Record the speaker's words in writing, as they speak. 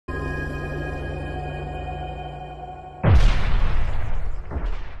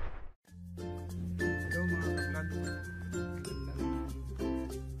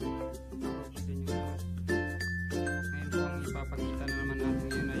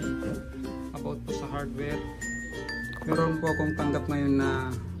hardware. Meron po akong tanggap ngayon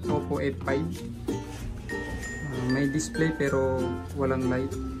na Oppo F5. May display pero walang light.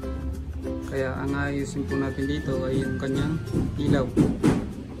 Kaya ang ayusin po natin dito ay yung kanyang ilaw.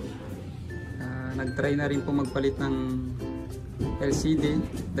 Nag-try na rin po magpalit ng LCD.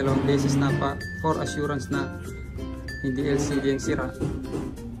 Dalawang beses na pa for assurance na hindi LCD yung sira.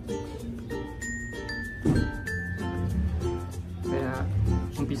 Kaya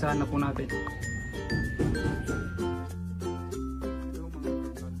umpisahan na po natin.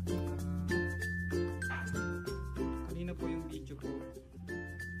 Kanina po yung video ko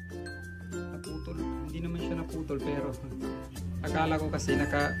naputol. Hindi naman siya naputol pero akala ko kasi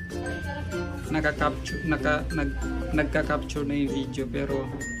nagka-capture na yung video pero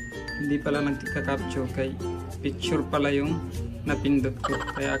hindi pala nagka-capture, kay picture pala yung napindot ko,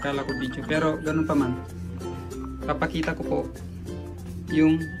 kaya akala ko video, pero ganun pa man papakita ko po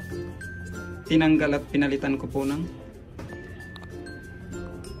yung tinanggal at pinalitan ko po ng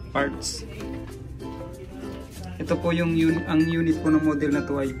parts. Ito po yung ang unit po ng model na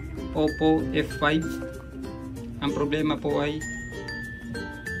to ay Oppo F5. Ang problema po ay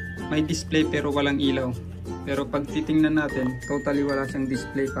may display pero walang ilaw. Pero pag titingnan natin, totally wala siyang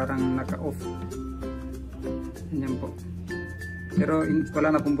display, parang naka-off. Ganyan po. Pero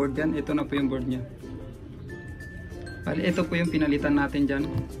wala na pong board dyan. Ito na po yung board niya. Bali, ito po yung pinalitan natin dyan.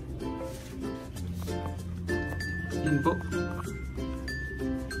 Yan po.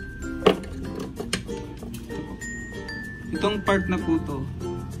 Itong part na po to.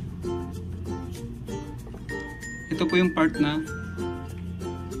 Ito po yung part na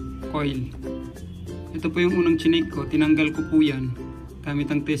coil. Ito po yung unang chinek ko. Tinanggal ko po yan gamit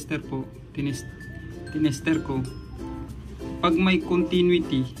ang tester po. Tinester ko. Pag may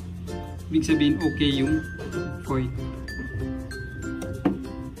continuity, ibig sabihin okay yung coil.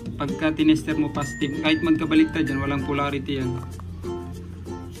 Pagka tinester mo positive, kahit magkabaliktad dyan, walang polarity yan.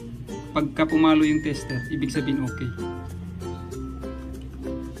 Pagka pumalo yung tester, ibig sabihin okay.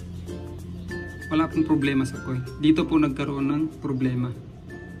 Wala pong problema sa coil. Dito po nagkaroon ng problema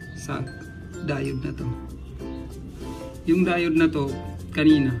sa diode na to. Yung diode na to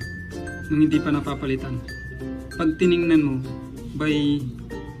kanina nung hindi pa napapalitan, pag tiningnan mo by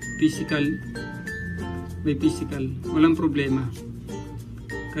physical walang problema.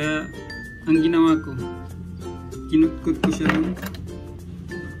 Kaya ang ginawa ko, kinutkot ko siya ng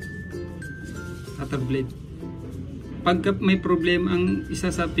cutter blade. Pagka may problema, ang isa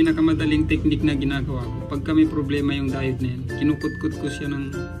sa pinakamadaling technique na ginagawa ko, pagka may problema yung diode na yan, kinukutkot ko siya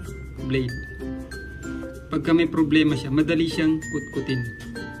ng blade. Pagka may problema siya, madali siyang kutkutin.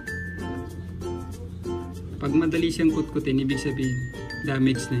 Pag madali siyang kutkutin, ibig sabihin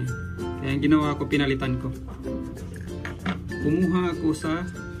damage na yun. Kaya ang ginawa ko, pinalitan ko. Kumuha ako sa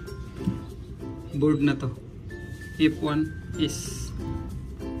board na to, F1S.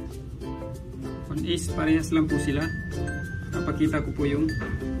 1S, parehas lang po sila. Napakita ko po yung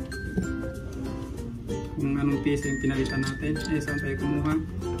kung anong piece yung pinalitan natin. Saan tayo kumuha?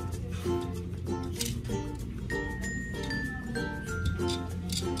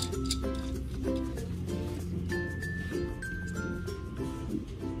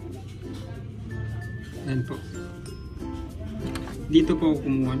 Ayan po. Dito po ako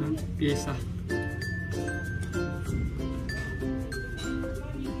kumuha ng pyesa.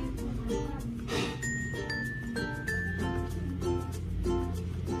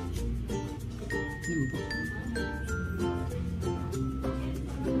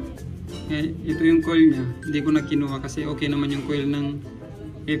 Ito yung coil niya, hindi ko na kinuha kasi okay naman yung coil ng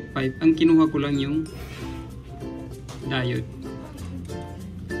F5. Ang kinuha ko lang yung diode.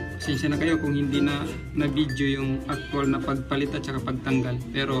 Pasensya na kayo kung hindi na video yung actual na pagpalit at saka pagtanggal.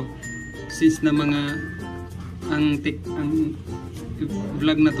 Pero since na ang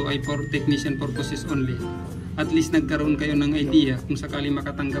vlog na to ay for technician purposes only, at least nagkaroon kayo ng idea kung sakali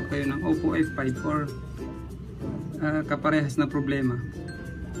makatanggap kayo ng Oppo F5 or kaparehas na problema.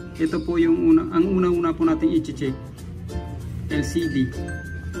 Ito po yung ang una po natin i-check, LCD.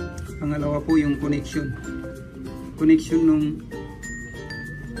 Pangalawa po yung connection nung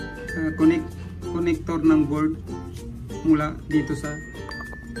connector ng board mula dito sa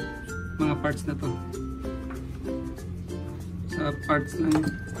mga parts na to, sa parts ng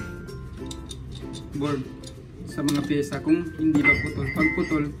board, sa mga pyesa, kung hindi ba putol. Pag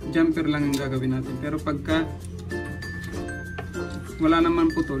putol, jumper lang ang gagawin natin. Pero pagka wala naman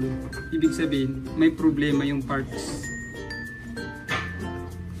putol, ibig sabihin may problema yung parts.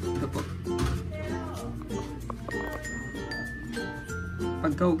 Ito po.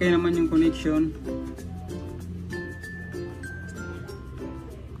 Pagka okay naman yung connection,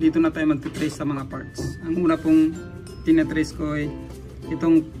 dito na tayo magtitrace sa mga parts. Ang una pong tinatrace ko ay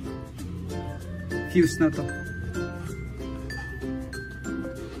itong fuse na to.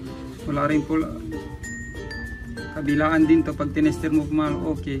 Wala rin po, kabilaan din to, pag tinester mo mal,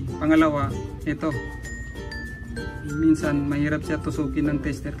 okay. Pangalawa, ito, minsan mahirap siya tusukin ng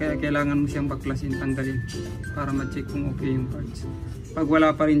tester, kaya kailangan mo siyang baklasin, tanggalin para ma-check kung okay yung parts. Pag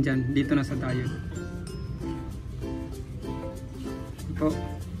wala pa rin dyan, dito na sa diode po.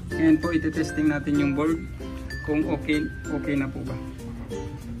 Ngayon po iti-testing natin yung board kung okay na po ba.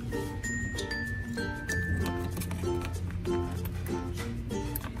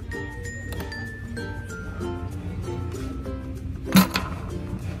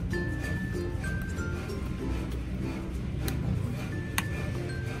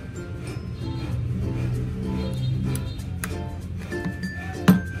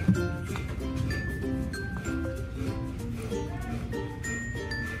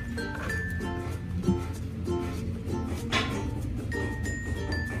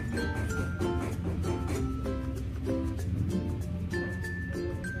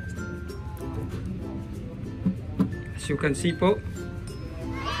 As you can see po,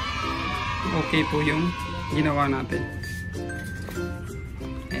 okay po yung ginawa natin.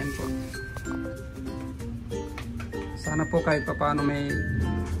 Ayan po. Sana po kahit papaano may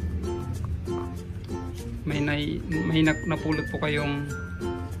napulot po kayong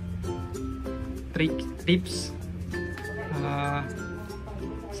tips.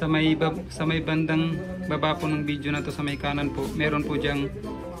 Sa may bandang baba po ng video na to, sa may kanan po, meron po diyang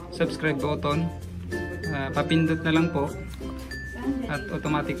subscribe button. Papindot na lang po at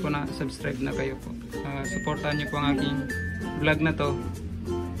automatic po na subscribe na kayo po. Supportahan niyo po ang aking vlog na to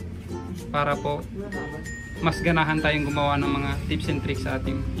para po mas ganahan tayong gumawa ng mga tips and tricks sa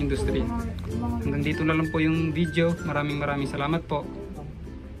ating industry. Hanggang dito na lang po yung video. Maraming salamat po.